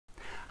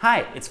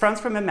Hi, it's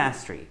Franz from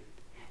Medmastery.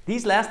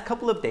 These last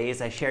couple of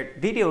days I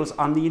shared videos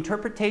on the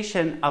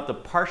interpretation of the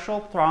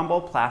partial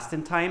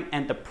thromboplastin time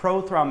and the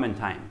prothrombin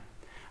time.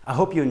 I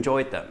hope you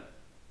enjoyed them.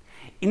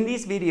 In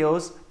these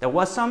videos, there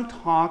was some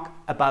talk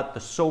about the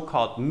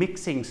so-called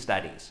mixing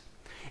studies.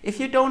 If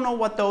you don't know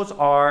what those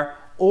are,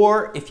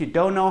 or if you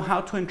don't know how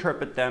to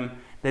interpret them,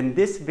 then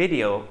this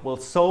video will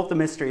solve the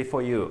mystery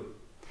for you.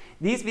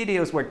 These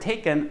videos were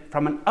taken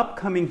from an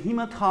upcoming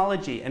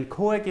hematology and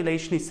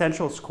coagulation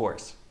essentials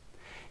course.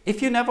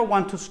 If you never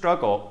want to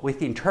struggle with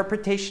the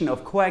interpretation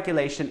of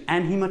coagulation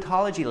and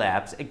hematology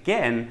labs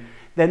again,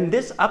 then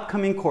this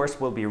upcoming course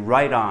will be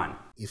right on.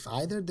 If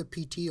either the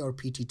PT or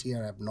PTT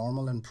are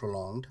abnormal and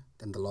prolonged,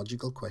 then the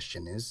logical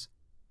question is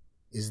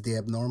the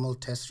abnormal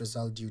test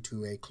result due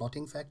to a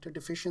clotting factor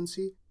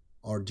deficiency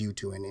or due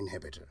to an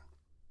inhibitor?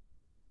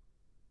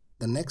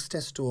 The next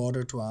test to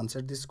order to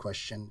answer this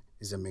question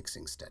is a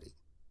mixing study.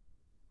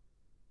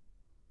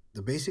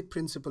 The basic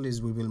principle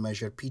is we will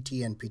measure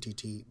PT and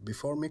PTT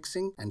before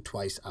mixing and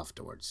twice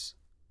afterwards.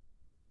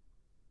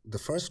 The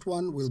first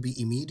one will be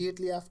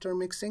immediately after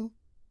mixing,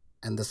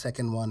 and the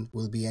second one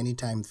will be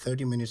anytime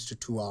 30 minutes to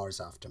 2 hours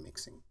after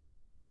mixing.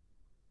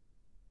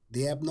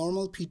 The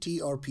abnormal PT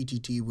or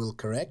PTT will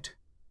correct,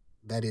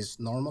 that is,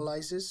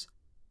 normalizes,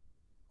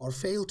 or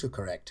fail to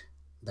correct,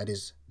 that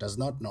is, does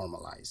not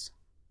normalize.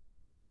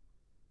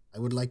 I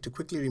would like to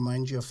quickly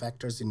remind you of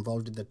factors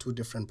involved in the two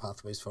different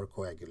pathways for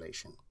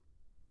coagulation.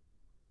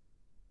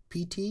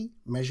 PT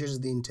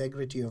measures the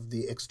integrity of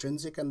the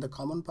extrinsic and the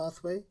common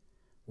pathway,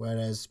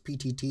 whereas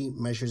PTT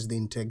measures the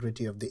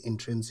integrity of the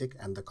intrinsic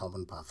and the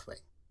common pathway.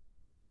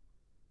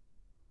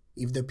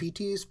 If the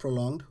PT is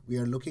prolonged, we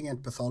are looking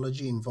at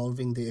pathology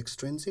involving the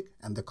extrinsic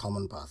and the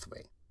common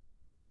pathway.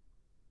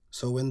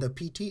 So when the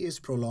PT is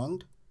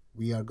prolonged,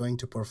 we are going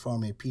to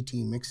perform a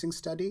PT mixing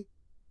study,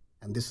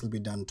 and this will be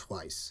done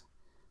twice.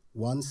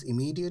 Once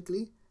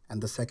immediately,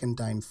 and the second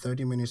time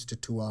 30 minutes to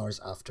 2 hours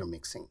after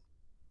mixing.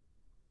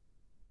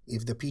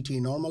 If the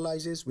PT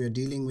normalizes, we are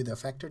dealing with a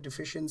factor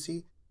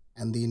deficiency,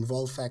 and the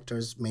involved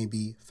factors may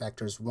be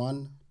factors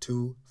 1,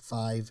 2,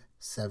 5,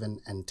 7,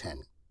 and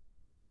 10.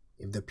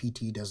 If the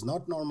PT does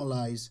not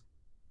normalize,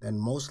 then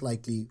most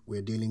likely we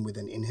are dealing with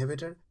an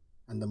inhibitor,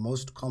 and the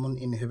most common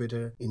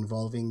inhibitor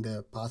involving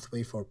the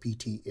pathway for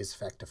PT is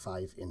factor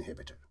 5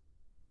 inhibitor.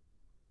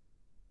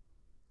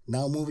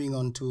 Now moving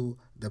on to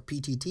the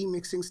PTT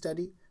mixing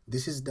study.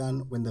 This is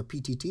done when the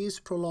PTT is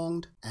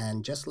prolonged,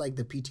 and just like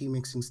the PT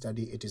mixing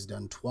study, it is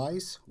done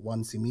twice,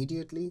 once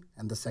immediately,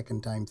 and the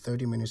second time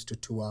 30 minutes to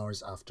 2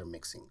 hours after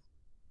mixing.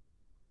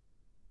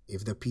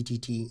 If the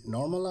PTT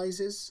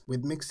normalizes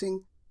with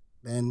mixing,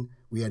 then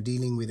we are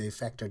dealing with a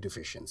factor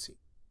deficiency,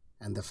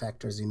 and the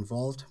factors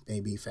involved may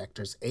be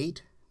factors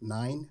 8,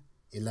 9,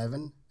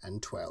 11,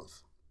 and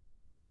 12.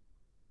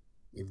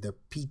 If the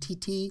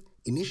PTT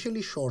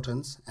initially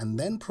shortens and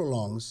then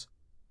prolongs,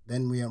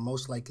 then we are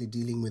most likely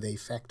dealing with a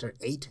factor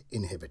 8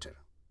 inhibitor.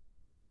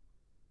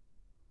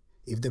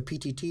 If the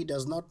PTT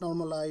does not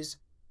normalize,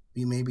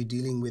 we may be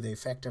dealing with a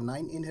factor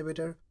 9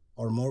 inhibitor,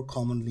 or more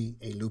commonly,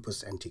 a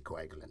lupus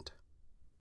anticoagulant.